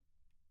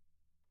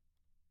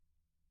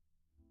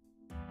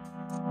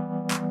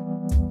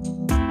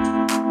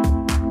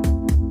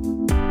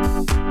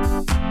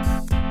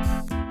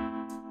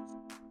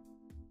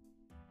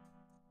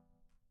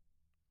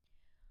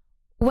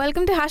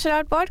Welcome to Hash It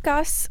Out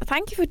Podcast.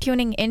 Thank you for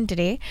tuning in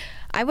today.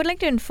 I would like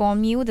to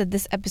inform you that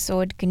this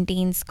episode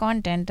contains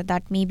content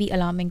that may be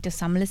alarming to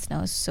some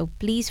listeners, so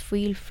please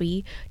feel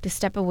free to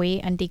step away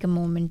and take a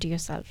moment to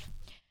yourself.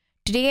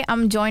 Today,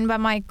 I'm joined by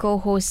my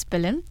co-host,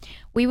 Pillin.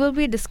 We will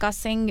be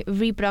discussing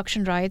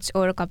reproduction rights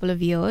over a couple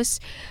of years,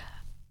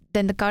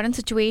 then the current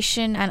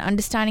situation and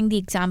understanding the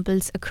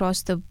examples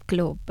across the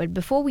globe. But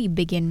before we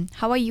begin,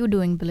 how are you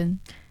doing, Pillin?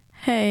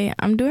 Hey,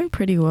 I'm doing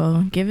pretty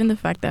well, given the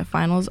fact that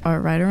finals are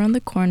right around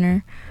the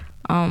corner.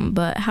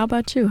 But how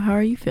about you? How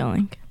are you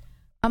feeling?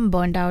 I'm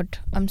burnt out.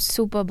 I'm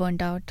super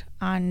burnt out,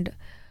 and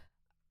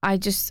I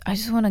just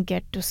want to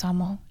get to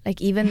summer. Like,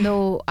 even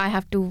though I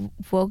have to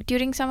work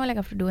during summer, like I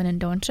have to do an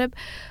internship,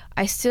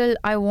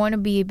 I want to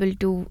be able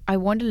to. I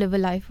want to live a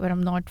life where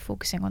I'm not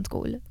focusing on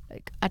school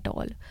like at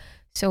all.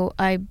 So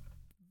I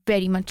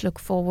very much look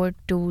forward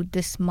to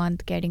this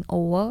month getting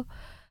over,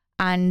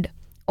 and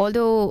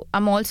although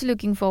I'm also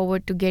looking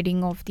forward to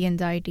getting off the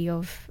anxiety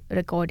of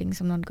recordings,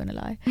 I'm not gonna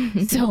lie.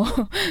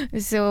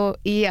 So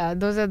yeah,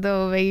 those are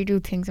the very two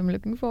things I'm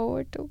looking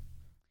forward to.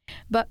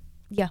 But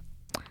yeah.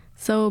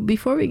 So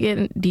before we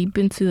get deep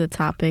into the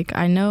topic,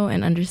 I know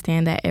and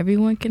understand that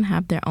everyone can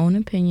have their own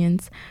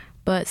opinions,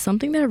 but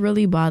something that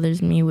really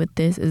bothers me with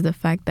this is the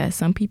fact that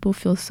some people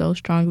feel so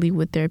strongly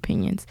with their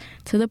opinions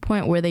to the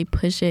point where they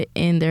push it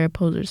in their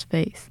opposer's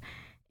face.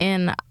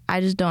 And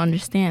I just don't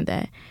understand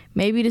that.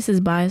 Maybe this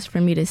is biased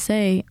for me to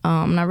say.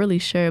 I'm not really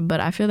sure, but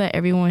I feel that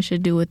everyone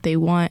should do what they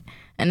want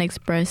and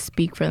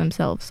speak for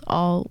themselves,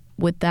 all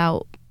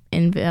without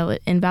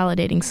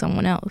invalidating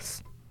someone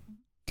else.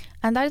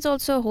 And that is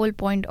also a whole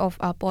point of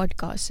our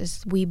podcast,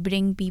 is we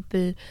bring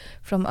people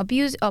from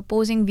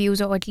opposing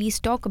views, or at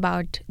least talk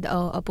about the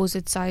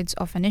opposite sides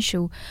of an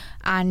issue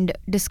and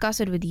discuss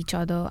it with each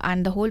other.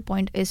 And the whole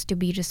point is to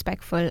be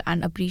respectful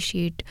and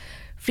appreciate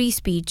free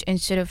speech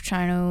instead of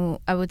trying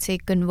to, I would say,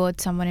 convert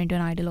someone into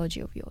an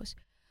ideology of yours.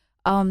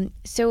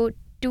 So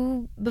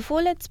to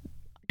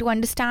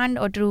understand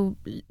or to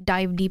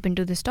dive deep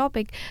into this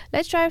topic,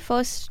 let's try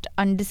first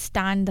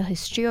understand the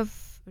history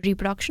of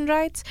reproduction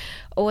rights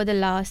over the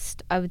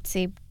last, I would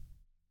say,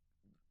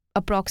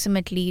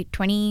 approximately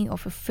 20 or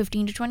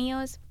 15 to 20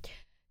 years.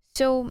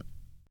 So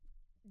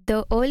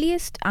the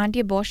earliest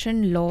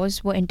anti-abortion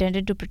laws were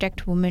intended to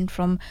protect women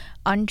from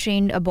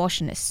untrained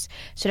abortionists.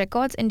 So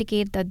records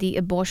indicate that the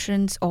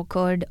abortions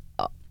occurred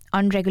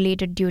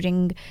unregulated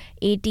during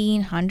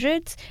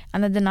 1800s,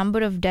 and that the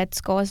number of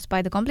deaths caused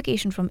by the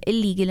complication from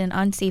illegal and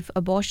unsafe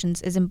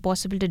abortions is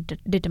impossible to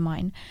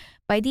determine.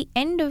 By the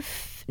end of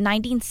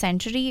 19th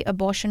century,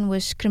 abortion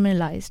was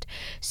criminalized.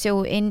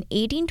 So in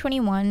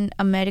 1821,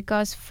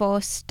 America's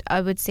first,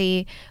 I would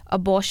say,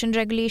 abortion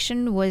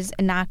regulation was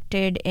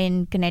enacted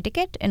in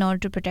Connecticut in order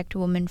to protect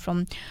women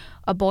from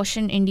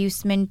abortion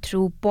inducement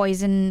through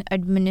poison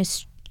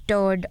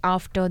administered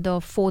after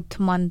the 4th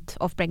month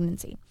of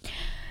pregnancy.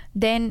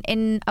 Then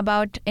in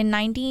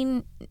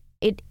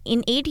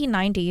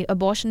 1890,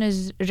 abortion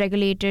is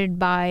regulated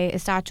by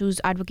statutes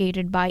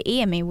advocated by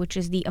AMA, which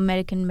is the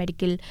American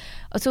Medical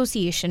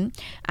Association,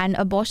 and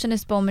abortion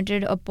is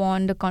permitted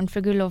upon the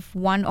conferral of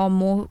one or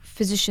more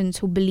physicians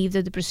who believe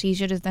that the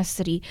procedure is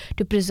necessary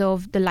to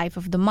preserve the life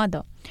of the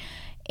mother.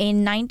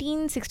 In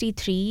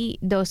 1963,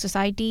 the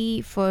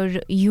Society for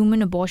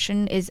Human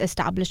Abortion is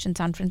established in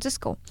San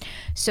Francisco.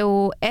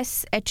 So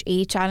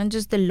SHA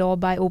challenges the law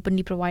by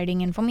openly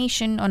providing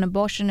information on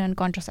abortion and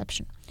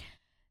contraception.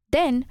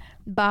 Then,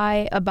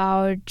 by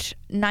about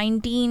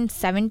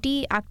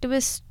 1970,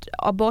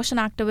 abortion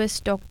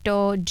activist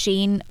Dr.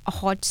 Jane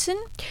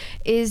Hodgson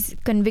is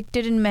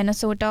convicted in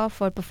Minnesota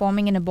for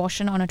performing an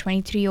abortion on a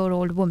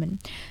 23-year-old woman.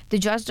 The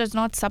judge does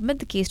not submit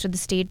the case to the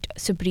state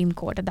Supreme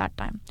Court at that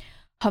time.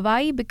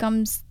 Hawaii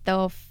becomes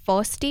the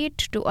first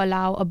state to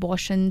allow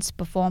abortions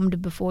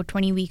performed before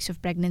 20 weeks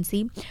of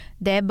pregnancy,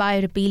 thereby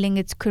repealing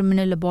its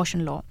criminal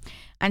abortion law.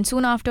 And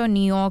soon after,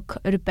 New York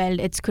repealed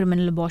its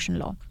criminal abortion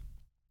law.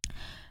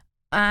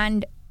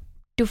 And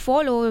to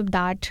follow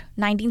that,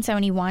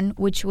 1971,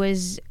 which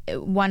was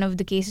one of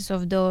the cases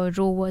of the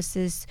Roe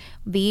versus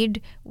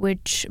Wade,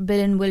 which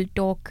Bill will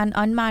talk, an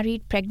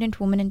unmarried pregnant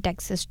woman in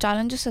Texas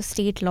challenges a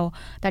state law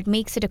that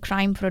makes it a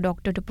crime for a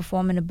doctor to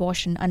perform an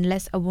abortion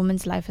unless a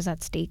woman's life is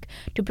at stake.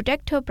 To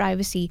protect her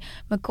privacy,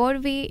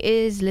 McCorvey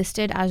is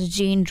listed as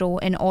Jane Roe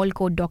in all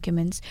court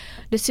documents.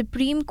 The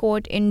Supreme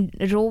Court in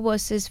Roe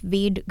versus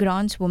Wade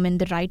grants women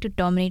the right to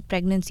terminate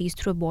pregnancies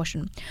through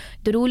abortion.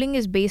 The ruling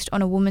is based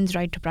on a woman's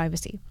right to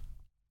privacy.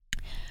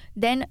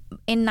 Then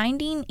in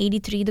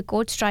 1983, the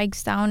court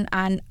strikes down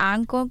an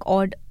Hancock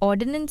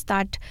ordinance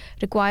that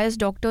requires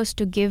doctors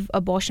to give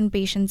abortion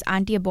patients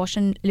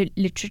anti-abortion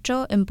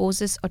literature,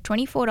 imposes a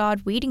 24-hour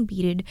waiting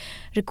period,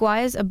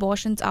 requires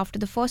abortions after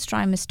the first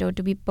trimester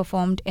to be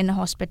performed in a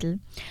hospital,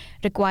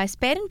 requires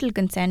parental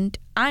consent,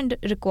 and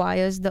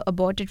requires the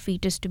aborted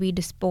fetus to be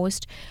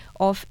disposed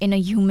of in a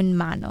human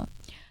manner.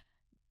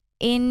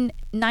 In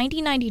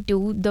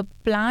 1992, the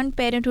Planned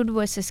Parenthood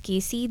versus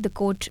Casey, the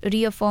court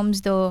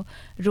reaffirms the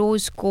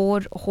Roe's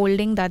core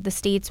holding that the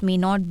states may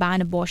not ban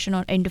abortion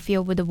or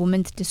interfere with a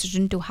woman's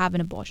decision to have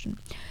an abortion.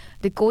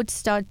 The court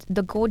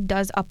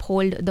does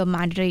uphold the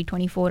mandatory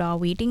 24-hour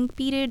waiting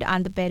period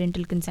and the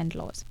parental consent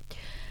laws.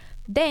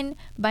 Then,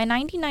 by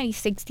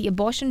 1996, the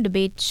abortion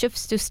debate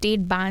shifts to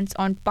state bans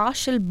on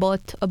partial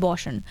birth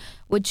abortion,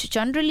 which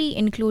generally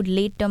include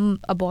late-term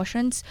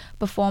abortions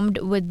performed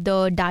with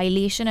the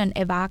dilation and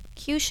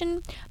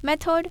evacuation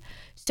method.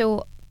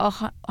 So,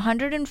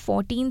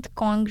 114th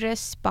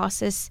Congress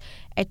passes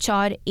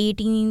HR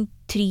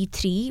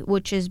 1833,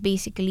 which is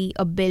basically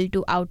a bill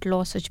to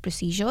outlaw such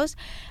procedures,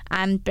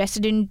 and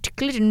President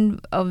Clinton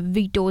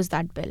vetoes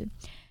that bill.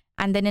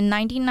 And then in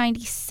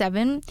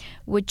 1997,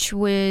 which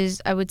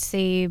was, I would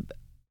say,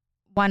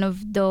 one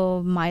of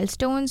the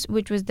milestones,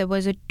 there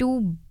was a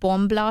 2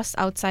 bomb blasts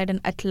outside an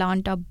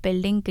Atlanta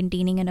building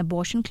containing an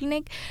abortion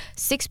clinic.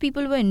 6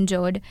 people were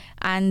injured,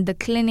 and the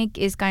clinic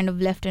is kind of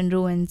left in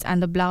ruins,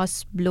 and the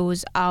blast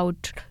blows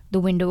out the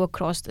window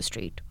across the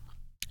street.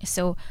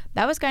 So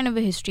that was kind of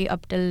a history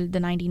up till the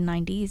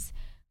 1990s.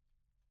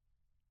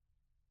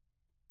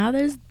 Now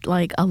there's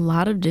like a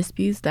lot of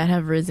disputes that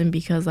have risen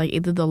because like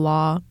either the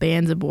law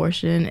bans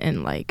abortion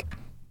and like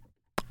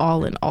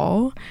all in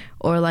all,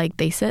 or like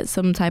they set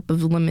some type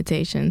of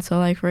limitation. So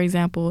like for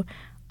example,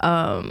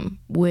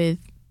 with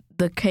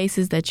the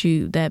cases that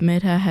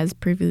Medha has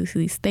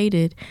previously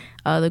stated,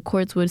 the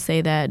courts would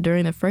say that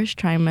during the first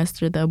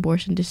trimester the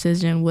abortion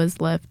decision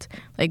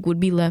would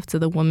be left to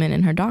the woman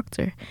and her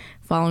doctor.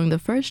 Following the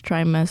first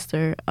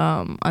trimester,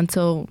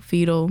 until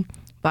fetal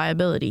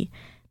viability,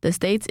 the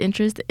state's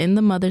interest in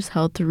the mother's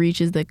health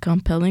reaches the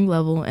compelling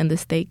level, and the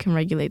state can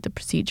regulate the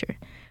procedure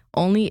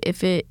only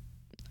if it,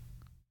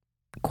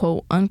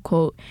 quote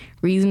unquote,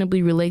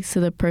 reasonably relates to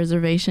the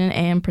preservation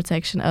and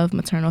protection of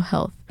maternal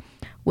health.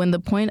 When the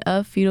point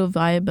of fetal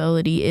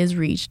viability is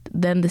reached,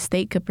 then the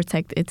state could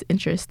protect its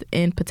interest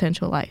in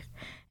potential life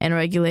and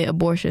regulate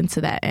abortion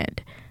to that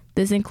end.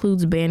 This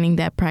includes banning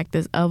that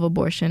practice of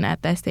abortion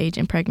at that stage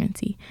in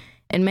pregnancy.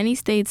 And many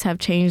states have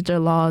changed their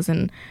laws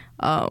and,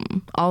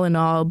 all in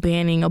all,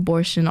 banning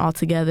abortion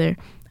altogether,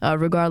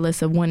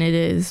 regardless of when it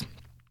is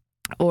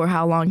or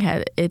how long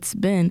it's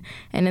been.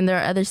 And then there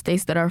are other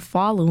states that are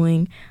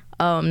following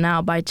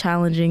now by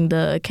challenging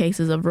the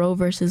cases of Roe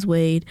versus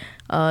Wade,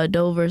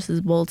 Doe versus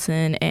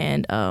Bolton,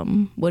 and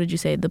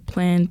the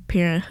Planned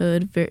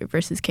Parenthood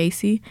versus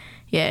Casey?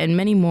 Yeah, and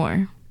many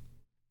more.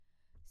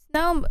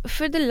 Now,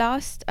 for the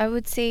last, I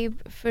would say,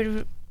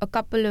 for a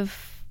couple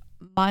of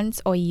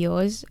months or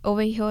years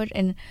over here,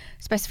 and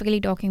specifically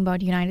talking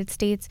about United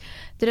States,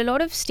 there are a lot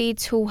of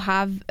states who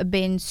have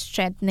been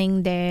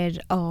strengthening their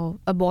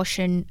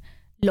abortion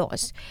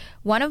laws.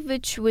 One of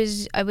which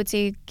was, I would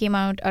say, came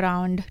out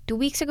around 2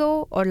 weeks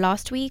ago or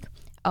last week,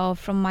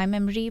 from my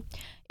memory.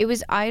 It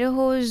was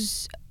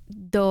Idaho's.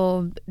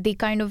 They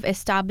kind of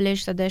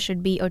established that there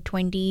should be a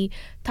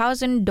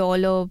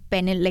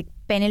 $20,000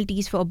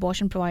 penalties for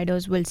abortion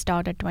providers will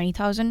start at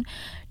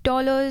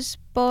 $20,000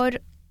 per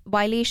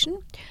violation.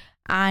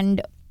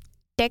 And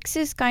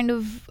Texas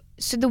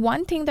so the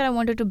one thing that I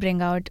wanted to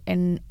bring out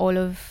in all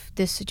of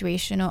this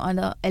situation, or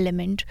other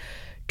element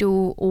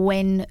to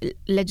when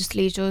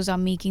legislatures are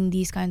making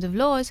these kinds of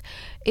laws,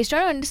 is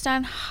trying to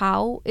understand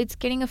how it's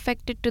getting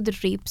affected to the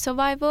rape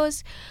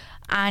survivors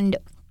and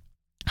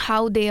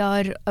how they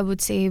are, I would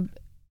say,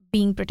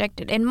 being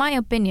protected. In my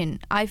opinion,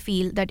 I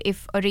feel that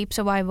if a rape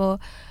survivor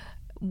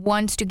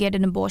wants to get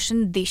an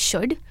abortion, they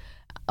should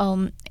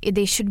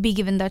be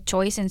given that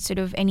choice instead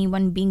of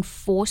anyone being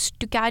forced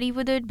to carry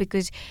with it,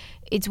 because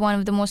it's one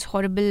of the most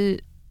horrible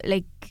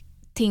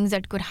things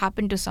that could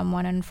happen to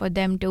someone, and for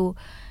them to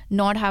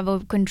not have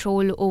a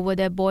control over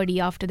their body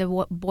after their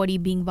body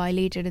being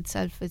violated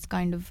itself is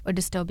kind of a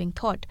disturbing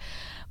thought.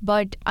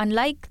 But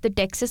unlike the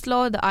Texas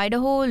law, the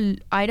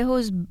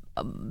Idaho's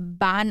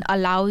ban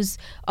allows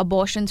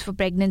abortions for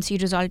pregnancy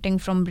resulting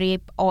from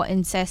rape or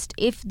incest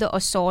if the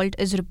assault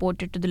is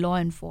reported to the law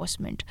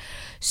enforcement.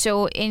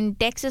 So in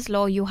Texas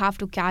law, you have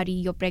to carry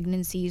your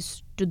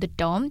pregnancies to the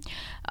term.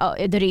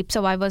 The rape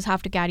survivors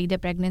have to carry their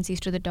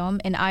pregnancies to the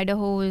term. In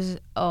Idaho's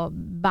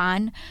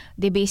ban,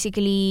 they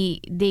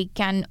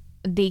can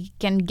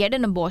get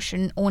an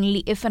abortion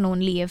only if and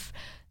only if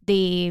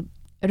they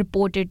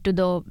report it to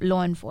the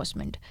law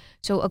enforcement.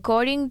 So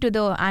according to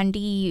the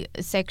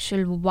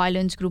anti-sexual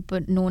violence group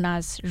known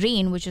as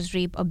RAIN, which is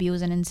Rape,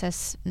 Abuse and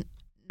Incest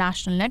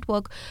National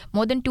Network,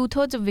 more than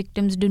 2/3 of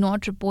victims do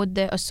not report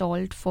their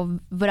assault for a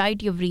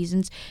variety of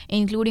reasons,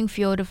 including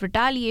fear of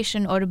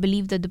retaliation or a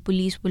belief that the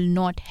police will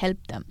not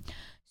help them.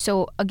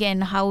 So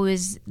again, how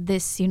is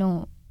this,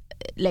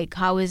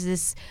 how is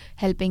this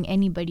helping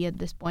anybody at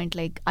this point?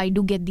 I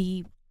do get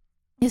the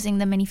thing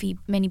that many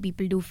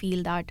people do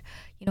feel that,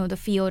 the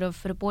fear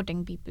of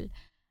reporting people,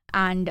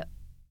 and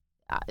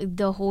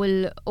the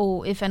whole,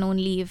 if and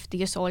only if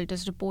the assault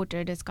is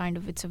reported is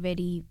it's a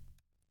very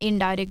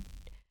indirect,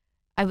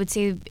 I would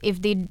say.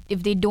 If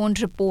they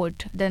don't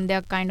report, then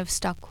they're kind of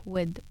stuck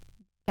with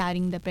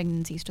carrying their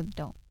pregnancies to the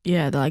term.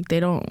 Yeah, like they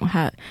don't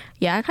have.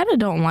 Yeah, I kind of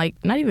don't like.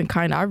 Not even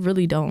kind of. I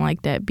really don't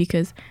like that,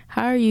 because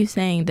how are you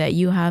saying that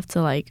you have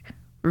to like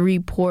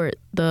report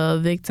the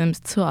victims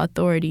to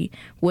authority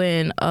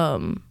when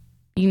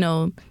you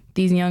know,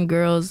 these young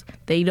girls,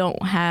 they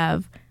don't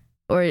have,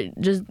 or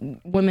just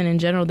women in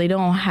general, they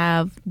don't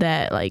have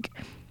that, like,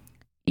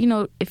 you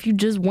know, if you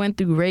just went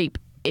through rape,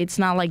 it's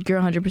not like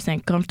you're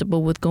 100%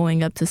 comfortable with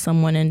going up to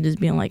someone and just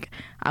being like,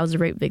 I was a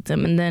rape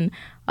victim, and then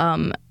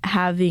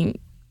having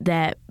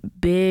that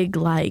big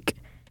like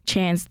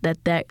chance that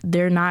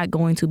they're not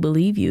going to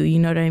believe you, you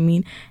know what I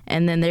mean?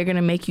 And then they're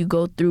gonna make you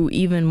go through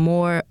even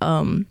more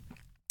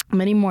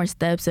many more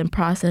steps and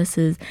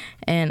processes,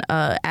 and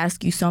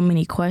ask you so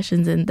many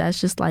questions, and that's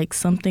just like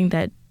something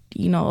that,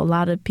 you know, a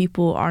lot of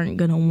people aren't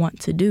gonna want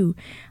to do.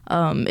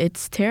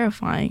 It's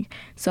terrifying.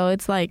 So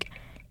it's like,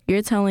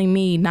 you're telling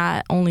me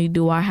not only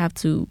do I have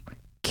to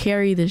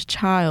carry this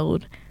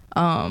child,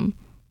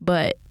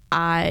 but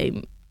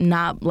I'm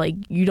not, like,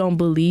 you don't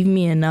believe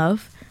me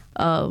enough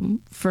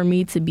for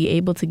me to be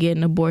able to get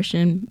an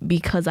abortion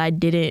because I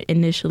didn't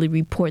initially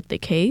report the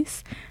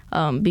case,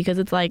 because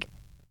it's like,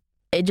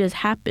 it just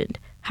happened.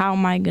 How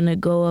am I gonna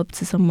go up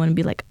to someone and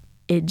be like,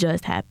 it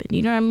just happened?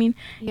 You know what I mean?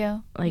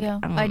 Yeah. Like, yeah,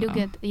 I do know.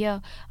 get. Yeah,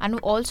 and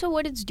also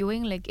what it's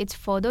doing, like, it's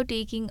further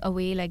taking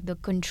away like the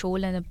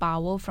control and the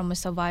power from a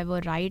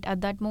survivor right at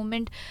that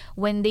moment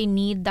when they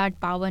need that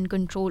power and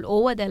control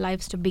over their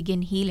lives to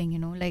begin healing. You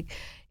know, like,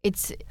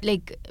 it's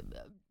like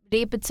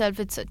rape itself.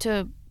 It's such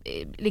a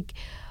like,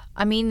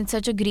 I mean, it's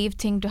such a grave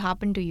thing to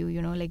happen to you.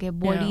 You know, like a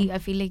body. Yeah. I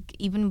feel like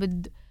even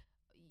with,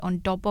 on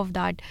top of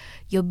that,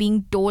 you're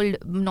being told,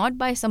 not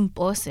by some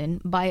person,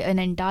 by an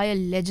entire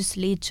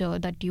legislature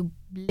that you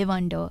live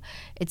under.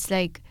 It's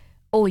like,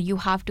 oh, you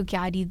have to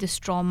carry this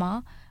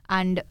trauma,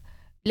 and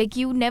like,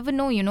 you never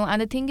know, you know.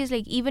 And the thing is,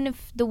 like, even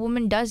if the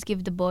woman does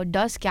give the birth,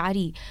 does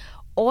carry,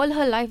 all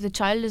her life the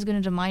child is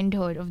going to remind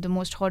her of the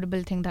most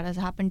horrible thing that has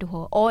happened to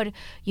her, or,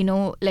 you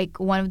know, like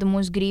one of the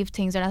most grave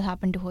things that has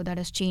happened to her that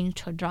has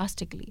changed her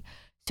drastically.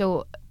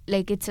 So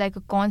like, it's like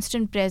a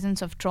constant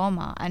presence of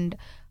trauma, and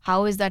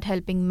how is that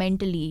helping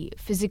mentally,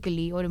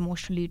 physically, or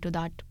emotionally to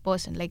that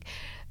person? Like,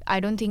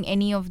 I don't think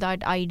any of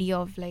that idea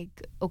of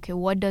like, okay,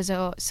 what does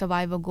a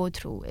survivor go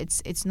through,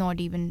 it's not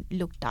even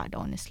looked at,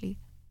 honestly.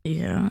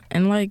 Yeah,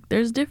 and like,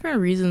 there's different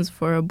reasons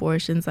for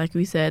abortions. Like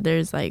we said,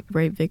 there's like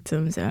rape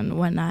victims and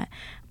whatnot,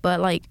 but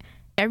like,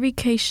 every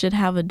case should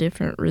have a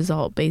different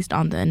result based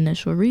on the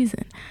initial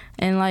reason.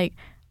 And like,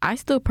 I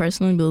still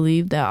personally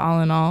believe that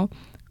all in all,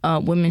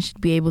 women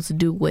should be able to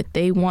do what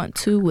they want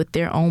to with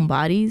their own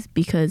bodies,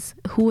 because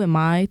who am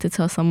I to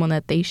tell someone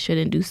that they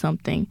shouldn't do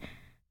something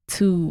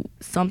to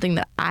something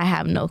that I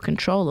have no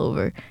control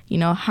over? You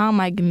know, how am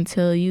I going to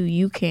tell you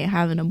you can't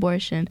have an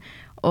abortion,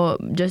 or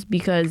just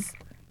because,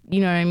 you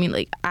know what I mean?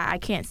 Like, I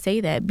can't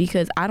say that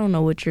because I don't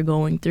know what you're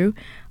going through.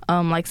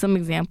 Like, some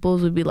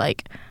examples would be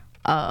like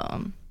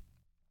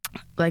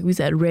we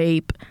said,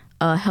 rape,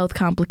 health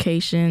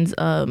complications,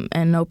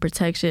 and no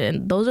protection.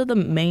 And those are the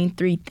main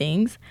three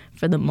things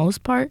for the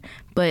most part.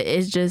 But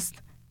it's just,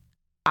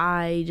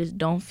 I just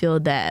don't feel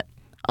that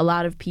a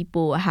lot of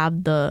people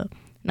have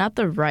not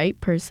the right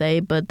per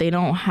se, but they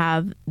don't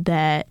have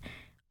that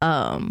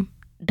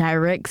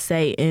direct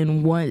say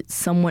in what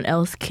someone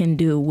else can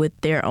do with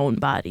their own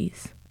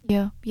bodies.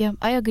 Yeah,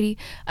 I agree.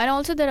 And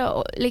also, there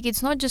are, like,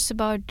 it's not just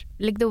about,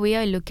 like, the way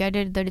I look at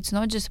it, that it's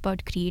not just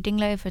about creating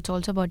life, it's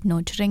also about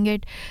nurturing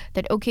it.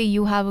 That, okay,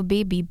 you have a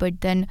baby,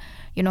 but then,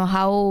 you know,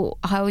 how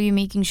are you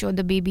making sure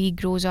the baby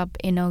grows up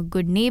in a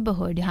good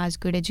neighborhood, has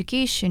good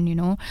education, you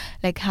know,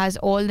 like, has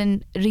all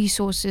the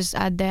resources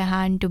at their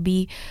hand to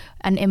be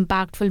an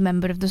impactful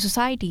member of the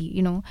society,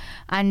 you know?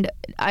 And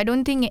I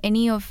don't think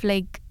any of,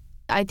 like,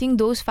 I think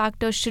those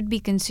factors should be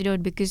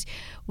considered, because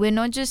we're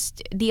not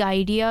just the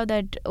idea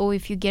that, oh,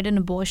 if you get an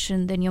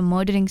abortion, then you're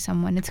murdering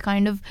someone. It's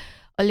kind of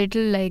a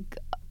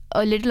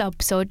little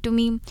absurd to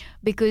me,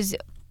 because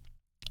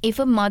if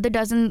a mother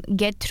doesn't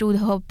get through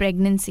her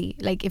pregnancy,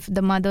 like if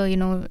the mother, you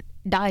know,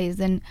 dies,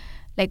 then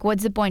like,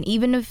 what's the point?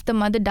 Even if the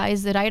mother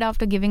dies right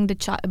after giving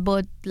the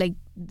birth, like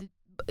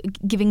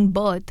giving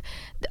birth,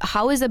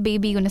 how is the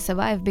baby going to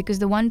survive? Because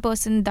the one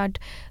person that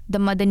the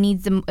mother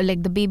needs,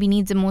 the baby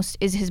needs the most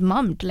is his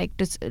mom,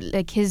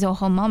 his or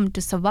her mom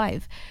to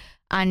survive.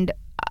 And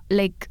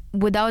like,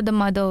 without the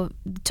mother,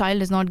 the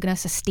child is not going to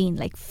sustain,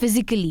 like,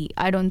 physically.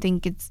 I don't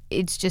think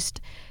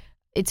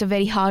it's a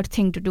very hard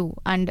thing to do.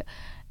 And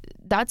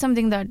that's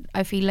something that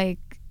I feel like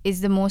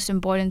is the most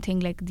important thing,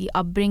 like the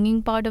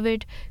upbringing part of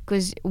it,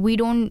 because we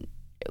want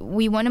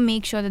to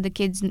make sure that the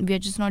kids, we are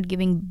just not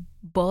giving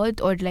birth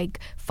or like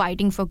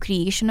fighting for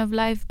creation of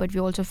life, but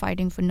we're also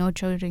fighting for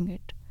nurturing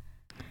it.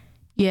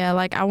 Yeah,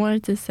 like, I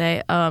wanted to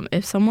say,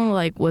 if someone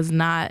like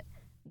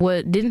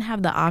didn't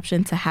have the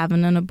option to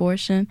having an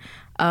abortion,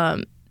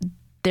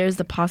 there's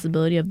the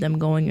possibility of them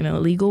going in a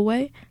legal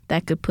way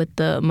that could put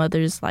the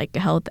mother's like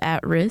health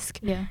at risk.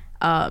 Yeah.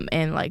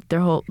 and like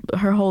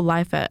her whole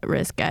life at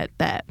risk at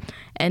that.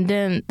 And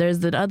then there's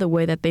the other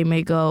way that they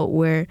may go,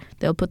 where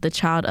they'll put the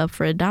child up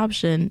for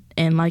adoption,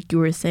 and like you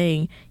were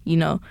saying,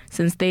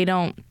 since they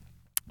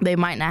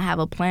might not have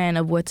a plan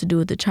of what to do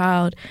with the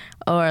child,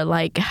 or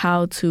like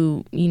how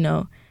to,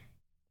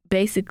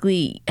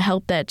 basically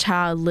help that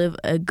child live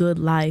a good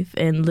life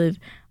and live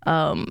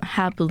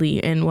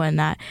happily and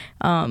whatnot.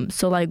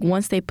 So like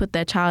once they put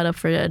that child up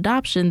for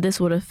adoption,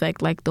 this would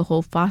affect like the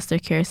whole foster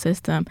care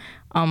system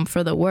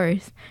for the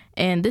worse.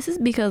 And this is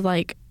because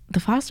like the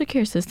foster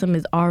care system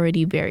is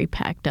already very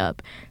packed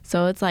up.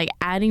 So it's like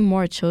adding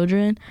more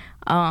children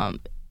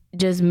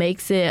just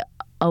makes it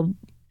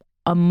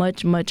a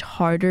much, much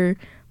harder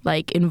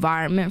like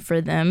environment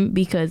for them,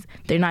 because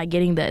they're not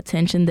getting the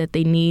attention that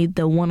they need,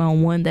 the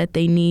one-on-one that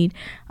they need.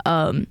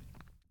 And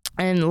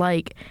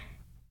like,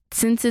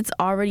 since it's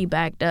already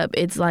backed up,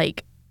 it's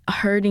like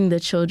hurting the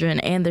children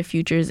and their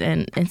futures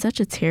in such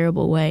a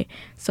terrible way.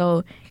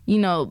 So,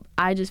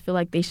 I just feel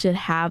like they should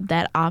have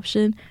that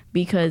option,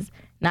 because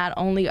not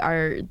only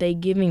are they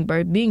giving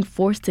birth, being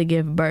forced to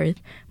give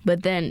birth,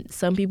 but then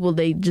some people,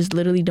 they just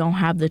literally don't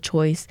have the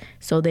choice.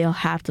 So they'll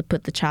have to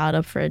put the child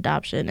up for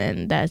adoption,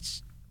 and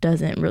that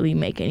doesn't really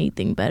make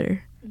anything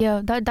better.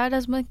 Yeah, that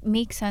does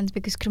make sense,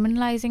 because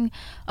criminalizing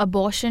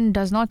abortion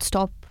does not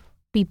stop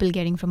people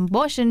getting from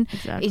abortion.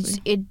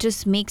 Exactly. It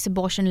just makes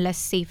abortion less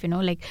safe,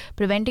 like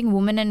preventing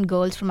women and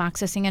girls from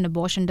accessing an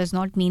abortion does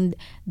not mean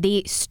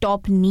they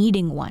stop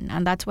needing one.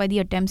 And that's why the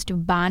attempts to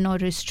ban or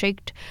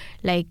restrict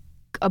like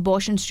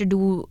abortions to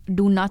do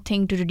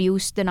nothing to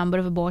reduce the number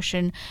of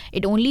abortion,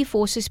 it only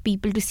forces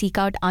people to seek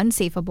out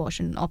unsafe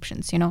abortion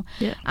options.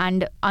 Yeah.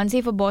 And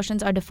unsafe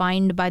abortions are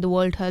defined by the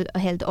World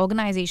Health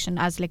Organization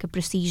as like a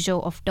procedure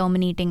of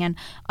terminating an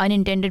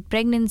unintended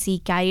pregnancy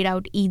carried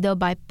out either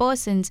by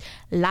persons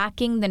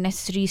lacking the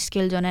necessary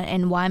skills or an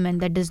environment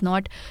that does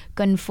not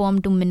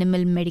conform to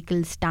minimal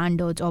medical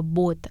standards, or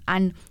both.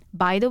 And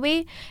by the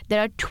way,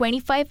 there are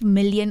 25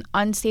 million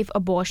unsafe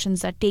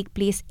abortions that take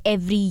place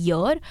every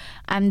year,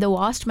 and the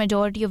vast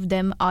majority of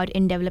them are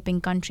in developing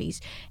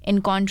countries.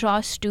 In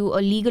contrast to a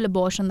legal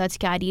abortion that's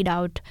carried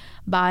out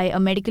by a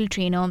medical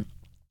trainer,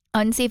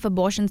 unsafe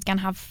abortions can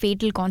have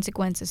fatal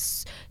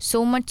consequences,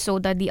 so much so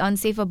that the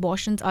unsafe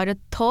abortions are a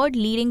third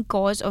leading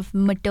cause of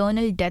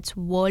maternal deaths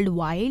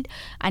worldwide,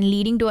 and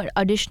leading to an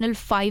additional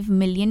 5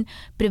 million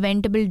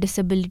preventable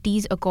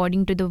disabilities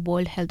according to the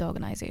World Health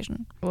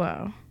Organization.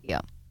 Wow.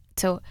 Yeah.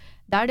 So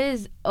that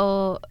is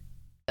a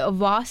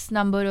vast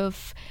number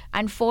of,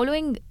 and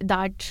following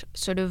that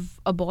sort of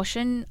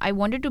abortion, I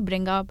wanted to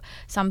bring up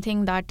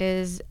something that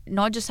is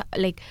not just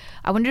like,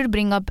 I wanted to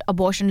bring up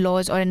abortion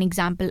laws or an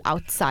example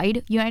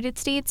outside United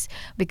States,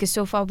 because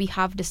so far we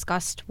have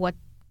discussed what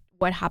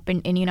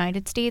happened in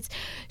United States.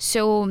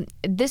 So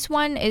this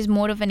one is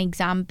more of an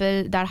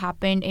example that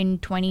happened in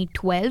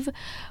 2012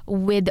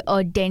 with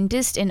a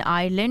dentist in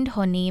Ireland.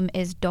 Her name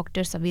is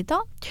Dr.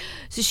 Savita.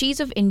 So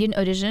she's of Indian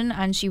origin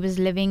and she was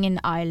living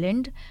in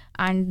Ireland.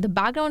 And the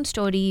background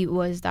story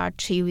was that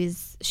she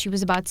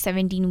was about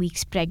 17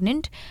 weeks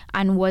pregnant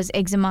and was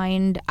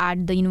examined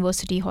at the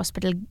University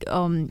Hospital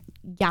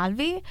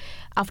Galway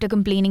after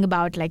complaining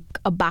about like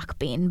a back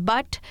pain.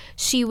 But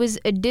she was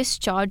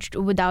discharged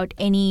without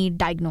any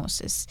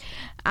diagnosis.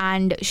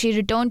 And she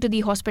returned to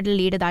the hospital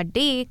later that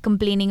day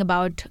complaining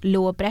about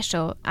lower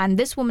pressure. And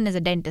this woman is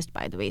a dentist,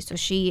 by the way. So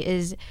she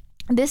is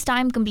this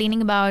time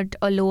complaining about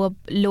a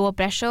lower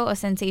pressure, a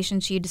sensation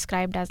she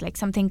described as like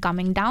something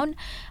coming down.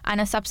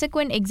 And a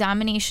subsequent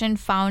examination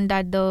found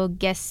that the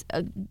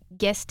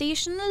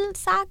gestational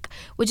sac,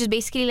 which is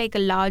basically like a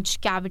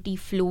large cavity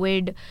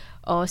fluid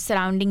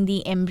surrounding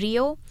the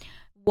embryo,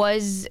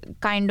 was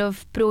kind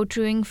of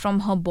protruding from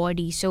her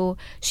body. So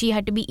she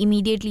had to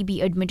immediately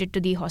be admitted to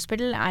the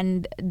hospital,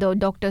 and the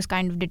doctors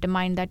kind of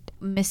determined that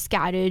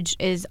miscarriage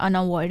is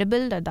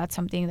unavoidable, that's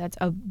something that's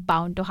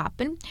bound to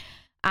happen.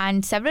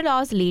 And several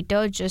hours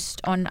later, just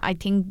on, I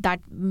think, that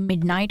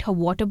midnight, her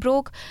water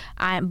broke,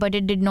 but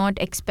it did not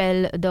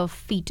expel the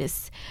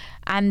fetus.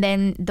 And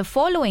then the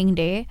following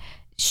day,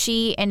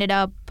 she ended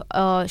up,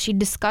 she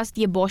discussed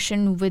the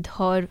abortion with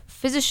her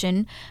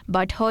physician,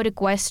 but her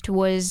request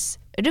was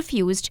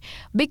refused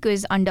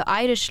because under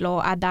Irish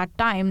law at that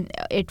time,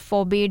 it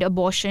forbade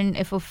abortion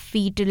if a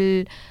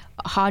fetal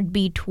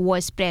heartbeat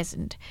was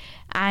present.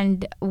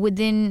 And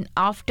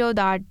after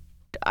that,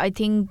 I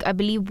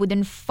believe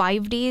within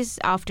 5 days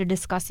after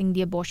discussing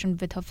the abortion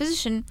with her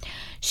physician,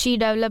 she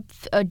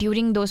developed,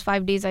 during those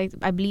 5 days, I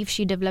believe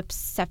she developed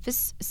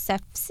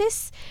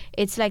sepsis.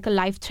 It's like a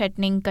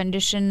life-threatening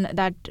condition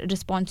that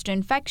responds to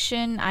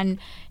infection, and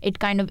it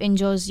kind of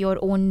injures your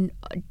own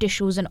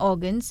tissues and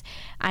organs.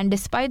 And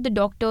despite the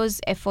doctor's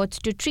efforts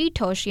to treat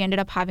her, she ended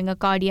up having a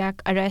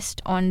cardiac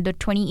arrest on the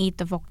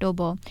 28th of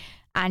October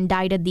and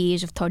died at the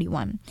age of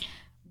 31.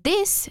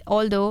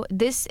 Although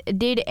this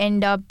did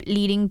end up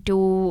leading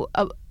to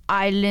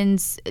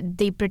Ireland's,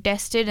 they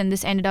protested, and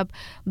this ended up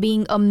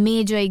being a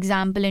major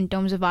example in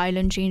terms of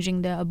Ireland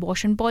changing their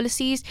abortion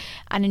policies.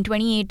 And in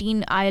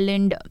 2018,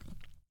 Ireland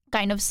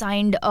kind of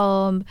signed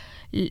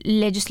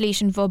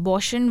legislation for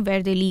abortion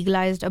where they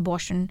legalized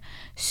abortion.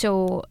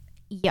 So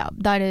yeah,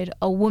 that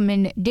a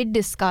woman did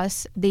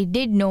discuss, they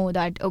did know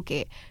that,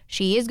 okay,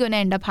 she is going to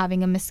end up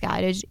having a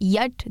miscarriage,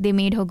 yet they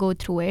made her go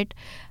through it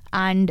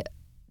and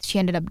she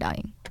ended up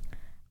dying.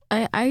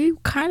 I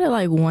kind of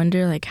like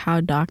wonder like how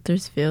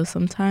doctors feel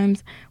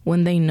sometimes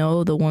when they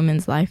know the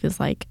woman's life is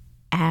like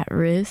at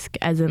risk,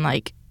 as in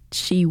like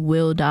she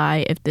will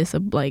die if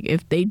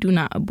if they do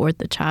not abort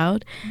the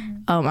child.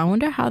 I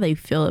wonder how they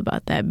feel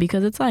about that,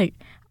 because it's like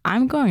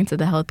I'm going to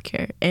the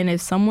healthcare, and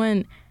if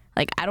someone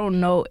like, I don't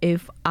know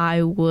if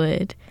I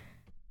would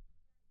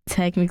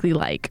technically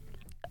like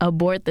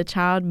abort the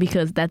child,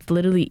 because that's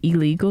literally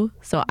illegal.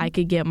 So I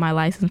could get my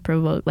license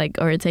revoked, like,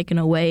 or taken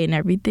away and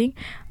everything,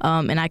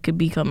 and I could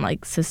become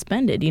like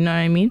suspended. You know what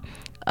I mean?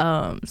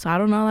 So I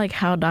don't know like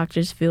how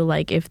doctors feel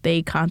like if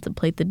they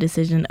contemplate the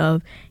decision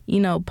of,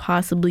 you know,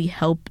 possibly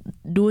help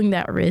doing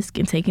that risk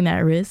and taking that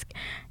risk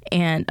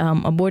and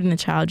aborting the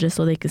child just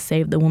so they could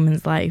save the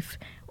woman's life,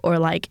 or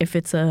like if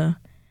it's a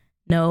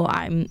no,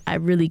 I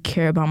really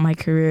care about my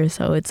career,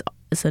 so it's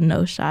a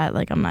no shot.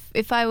 Like, I'm not.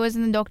 If I was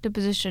in the doctor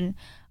position,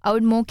 I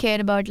would more care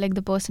about like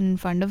the person in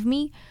front of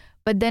me.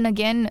 But then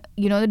again,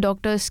 you know, the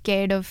doctor is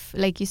scared of,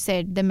 like you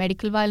said, the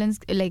medical violence,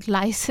 like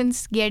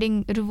license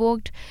getting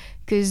revoked,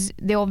 because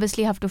they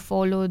obviously have to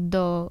follow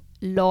the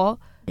law,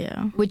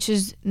 which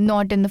is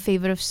not in the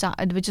favor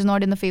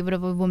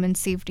of a woman's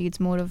safety. It's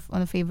more of on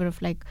the favor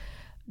of like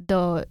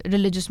the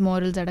religious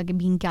morals that are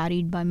being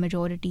carried by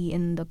majority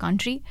in the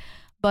country.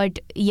 But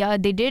yeah,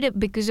 they did,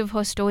 because of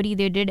her story,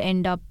 they did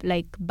end up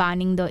like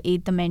banning the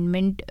 8th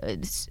Amendment,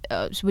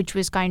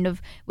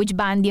 which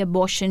banned the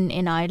abortion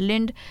in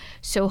Ireland.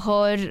 So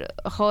her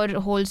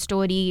whole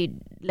story,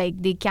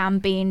 like they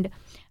campaigned,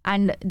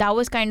 and that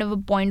was kind of a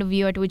point of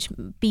view at which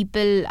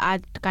people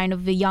at kind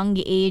of a young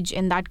age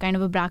in that kind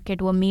of a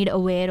bracket were made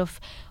aware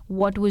of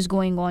what was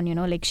going on, you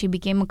know, like she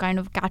became a kind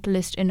of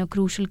catalyst in a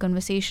crucial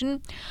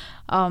conversation.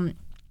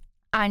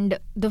 And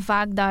the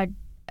fact that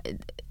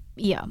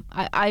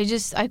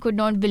I could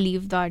not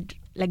believe that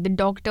like the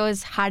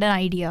doctors had an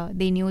idea.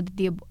 They knew that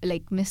the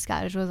like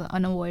miscarriage was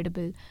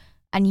unavoidable,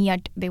 and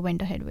yet they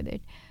went ahead with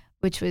it,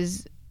 which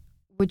was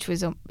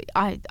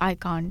I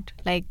can't,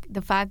 like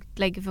the fact,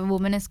 like if a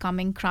woman is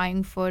coming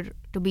crying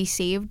to be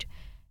saved,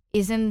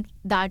 isn't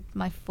that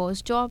my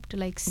first job to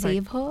like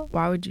save her?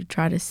 Why would you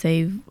try to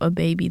save a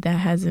baby that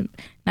hasn't,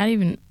 not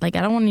even like,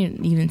 I don't want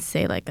to even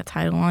say like a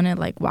title on it,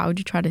 like why would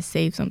you try to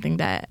save something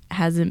that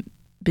hasn't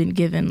been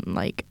given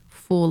like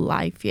full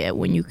life yet,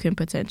 when you can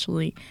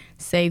potentially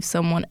save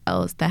someone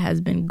else that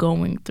has been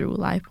going through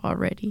life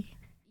already?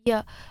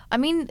 Yeah, I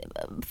mean,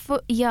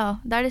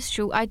 that is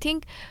true. I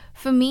think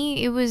for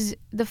me, it was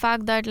the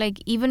fact that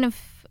like, even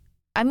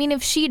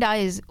if she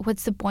dies,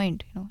 what's the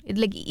point? You know,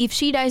 like if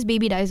she dies,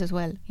 baby dies as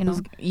well. You know.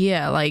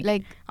 Yeah,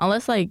 like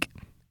unless like,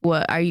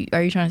 what are you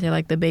trying to say?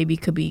 Like the baby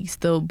could be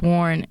still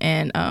born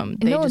and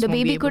the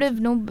baby could have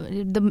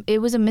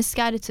it was a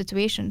miscarriage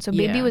situation, so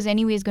baby was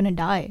anyways gonna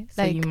die.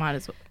 So like, you might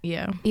as well,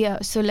 yeah.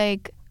 So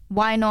like,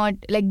 why not?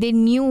 Like they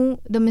knew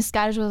the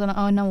miscarriage was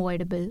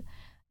unavoidable.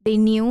 They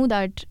knew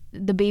that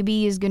the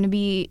baby is gonna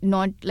be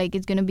not like,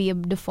 it's gonna be a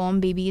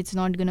deformed baby. It's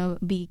not gonna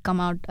come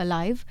out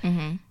alive.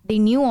 Mm-hmm. They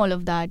knew all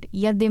of that,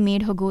 yet they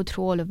made her go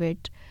through all of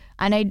it.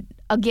 And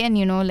again,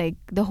 you know, like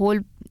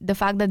the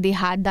fact that they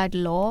had that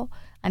law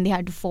and they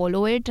had to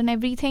follow it and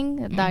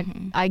everything, that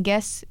I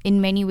guess in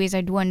many ways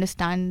I do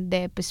understand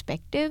their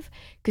perspective,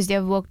 because they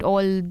have worked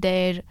all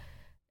their,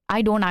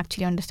 I don't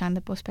actually understand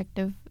the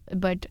perspective,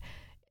 but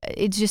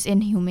it's just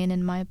inhumane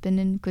in my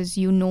opinion, because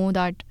you know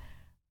that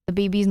the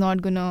baby is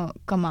not gonna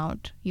come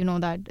out, you know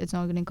that it's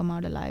not gonna come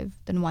out alive,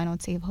 then why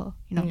not save her,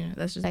 you know? Yeah,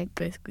 that's just like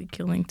basically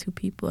killing two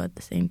people at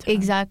the same time.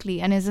 Exactly.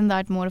 And isn't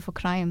that more of a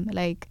crime?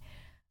 Like,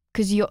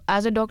 because you,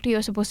 as a doctor,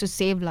 you're supposed to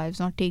save lives,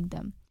 not take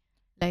them.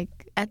 Like,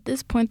 at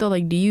this point though,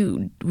 like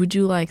would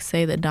you like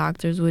say that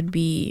doctors would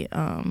be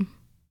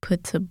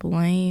put to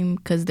blame,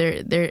 because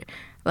they're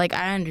like,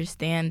 I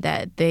understand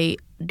that they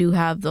do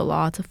have the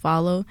law to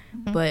follow,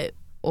 but,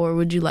 or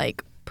would you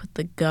like put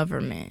the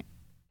government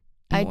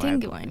I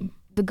think blame?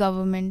 The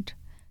government,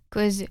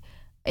 because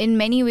in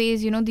many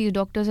ways, you know, these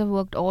doctors have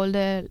worked all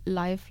their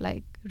life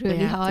like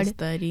really hard to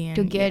study and,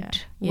 to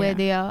get where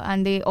they are,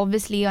 and they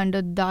obviously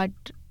under that,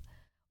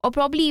 or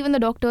probably even the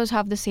doctors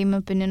have the same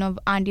opinion of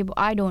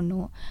I don't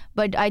know,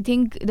 but I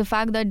think the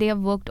fact that they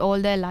have worked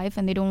all their life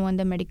and they don't want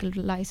their medical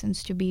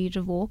license to be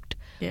revoked,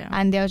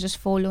 and they are just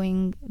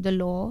following the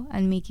law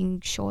and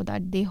making sure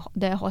that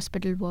their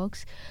hospital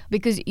works,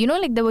 because you know,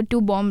 like there were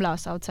 2 bomb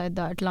blasts outside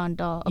the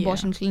Atlanta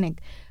abortion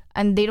clinic,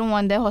 and they don't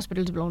want their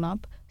hospitals blown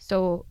up.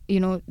 So, you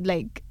know,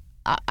 like,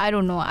 I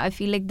don't know. I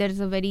feel like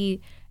there's a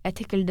very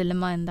ethical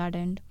dilemma in that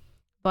end.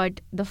 But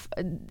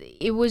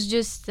it was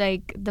just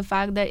like the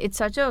fact that it's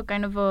such a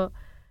kind of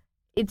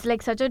it's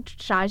like such a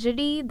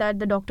tragedy that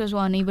the doctors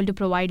were unable to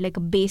provide like a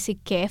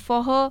basic care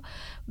for her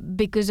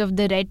because of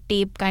the red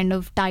tape kind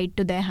of tied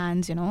to their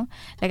hands,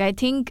 Like, I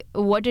think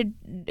what it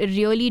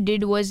really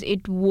did was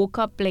it woke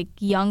up like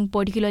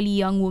particularly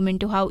young women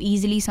to how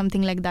easily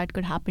something like that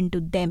could happen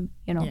to them,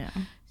 Yeah.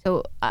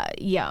 So,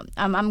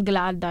 I'm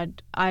glad that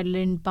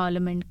Ireland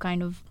Parliament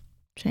kind of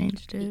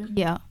changed it.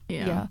 Yeah.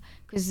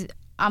 Because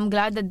I'm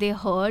glad that they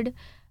heard,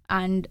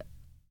 and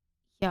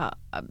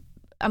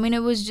I mean,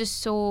 it was just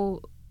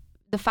so.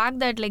 The fact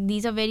that like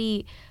these are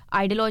very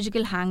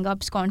ideological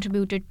hang-ups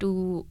contributed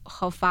to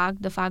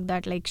the fact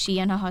that like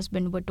she and her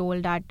husband were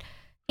told that,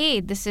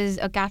 hey, this is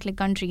a Catholic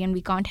country and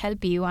we can't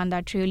help you, and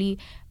that really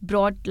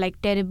brought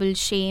like terrible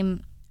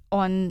shame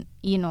on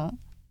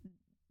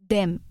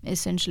them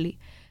essentially.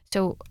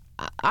 So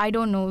I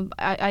don't know,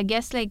 I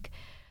guess like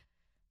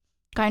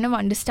kind of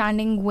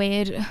understanding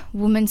where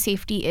women's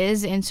safety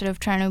is instead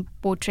of trying to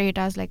portray it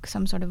as like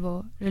some sort of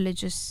a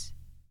religious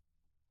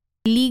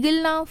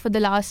legal now for the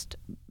last,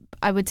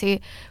 I would say,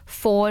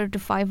 4 to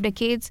 5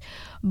 decades.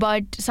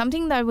 But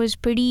something that was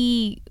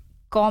pretty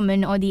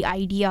common, or the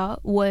idea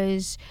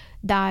was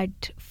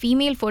that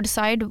female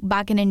foticide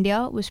back in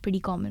India was pretty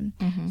common.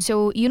 Mm-hmm.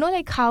 So,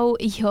 like how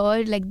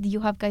here, like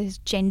you have guys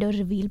gender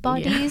reveal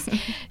parties. Yeah.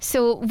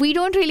 So we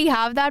don't really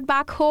have that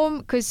back home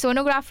because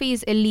sonography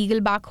is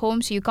illegal back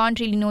home. So you can't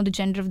really know the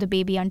gender of the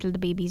baby until the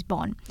baby is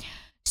born.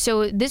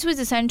 So this was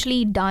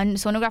essentially done.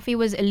 Sonography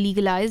was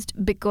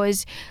illegalized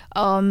because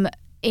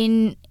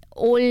in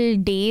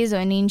old days or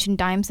in ancient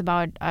times,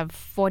 about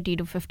 40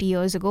 to 50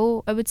 years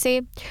ago, I would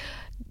say,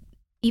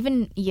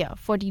 even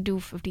 40 to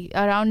 50,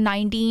 around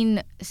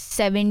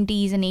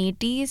 1970s and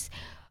 80s,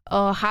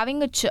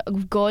 having a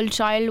girl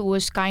child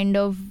was kind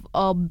of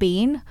a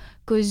bane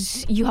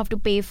because you have to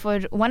pay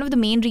for, one of the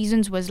main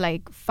reasons was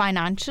like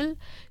financial,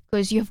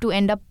 because you have to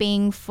end up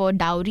paying for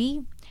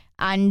dowry,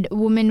 and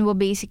women were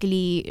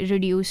basically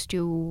reduced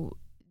to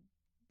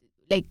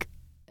like,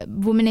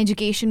 women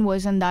education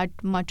wasn't that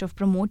much of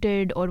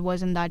promoted, or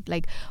wasn't that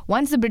like,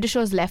 once the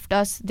Britishers left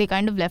us, they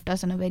kind of left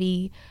us in a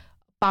very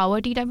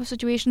poverty type of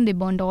situation. They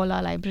burned all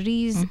our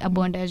libraries,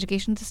 burned our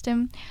education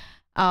system,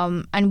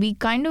 and we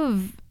kind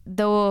of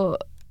the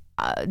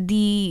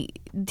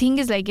thing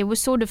is like, it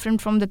was so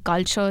different from the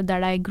culture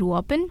that I grew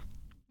up in.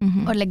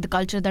 Or like the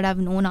culture that I've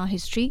known, our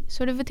history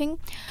sort of a thing.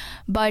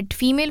 But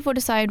female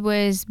foticide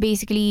was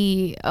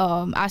basically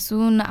as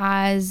soon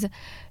as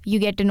you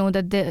get to know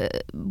that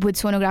with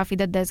sonography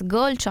that there's a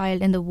girl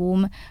child in the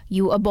womb,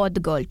 you abort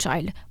the girl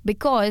child,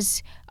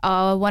 because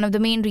one of the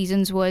main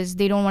reasons was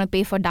they don't want to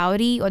pay for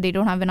dowry, or they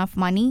don't have enough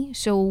money.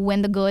 So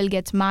when the girl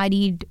gets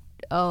married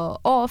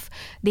off,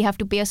 they have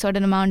to pay a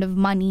certain amount of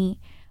money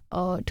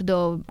to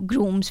the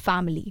groom's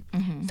family.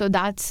 So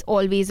that's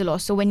always a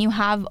loss. So when you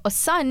have a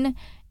son,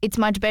 it's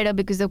much better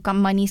because the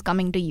money is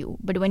coming to you.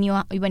 But when you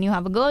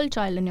have a girl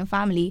child in your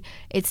family,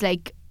 it's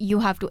like you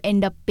have to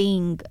end up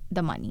paying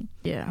the money.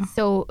 Yeah.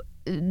 So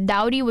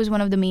dowry was one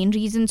of the main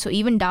reasons. So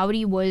even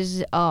dowry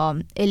was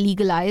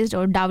illegalized,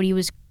 or dowry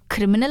was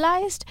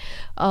criminalized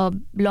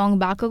long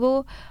back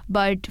ago.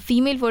 But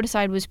female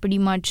foticide was pretty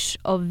much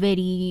a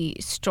very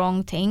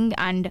strong thing.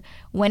 And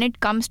when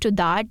it comes to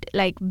that,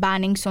 like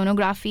banning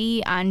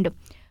sonography, and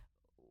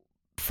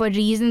for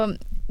reasons,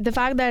 the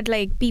fact that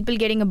like people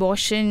getting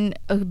abortion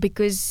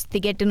because they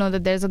get to know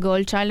that there's a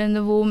girl child in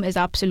the womb is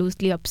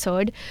absolutely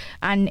absurd.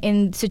 And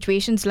in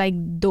situations like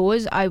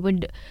those, I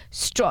would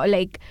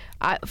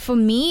for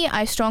me,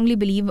 I strongly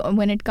believe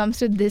when it comes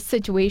to this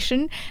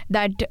situation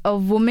that a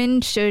woman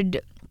should,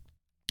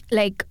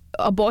 like,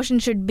 abortion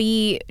should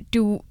be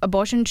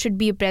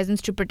a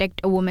presence to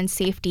protect a woman's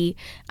safety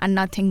and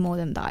nothing more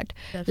than that.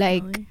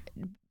 Definitely.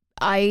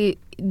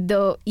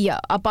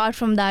 Apart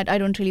from that, I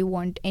don't really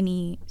want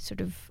any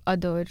sort of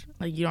other,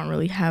 like, you don't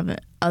really have an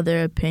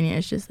other opinion.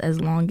 It's just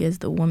as long as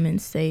the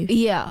woman's safe.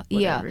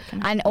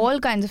 And all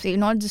kinds of safety,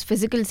 not just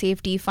physical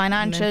safety,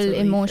 financial, mentally,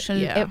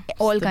 emotional,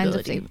 all kinds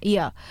of safety.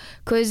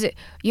 Because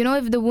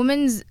if the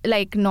woman's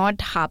like not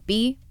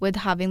happy with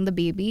having the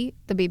baby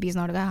is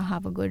not gonna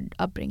have a good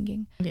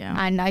upbringing.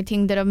 And I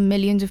think there are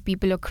millions of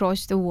people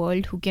across the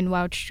world who can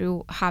vouch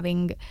to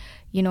having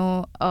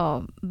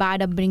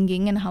bad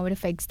upbringing and how it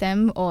affects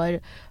them, or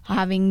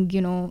having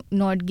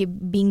not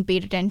being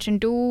paid attention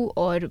to,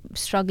 or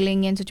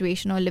struggling in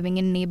situation, or living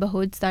in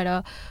neighborhoods that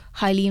are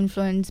highly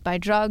influenced by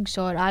drugs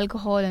or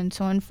alcohol and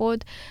so on and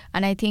forth.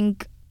 And I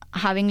think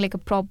having like a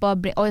proper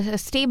or a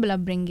stable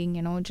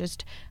upbringing,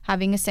 just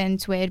having a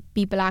sense where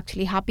people are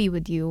actually happy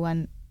with you,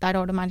 and that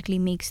automatically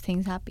makes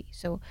things happy.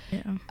 So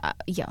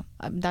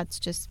that's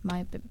just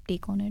my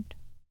take on it.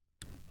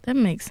 That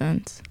makes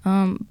sense.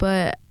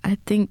 But I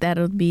think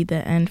that'll be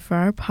the end for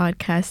our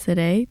podcast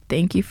today.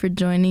 Thank you for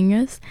joining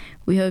us.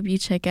 We hope you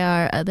check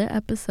out our other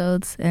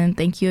episodes, and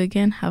thank you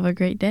again. Have a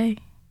great day.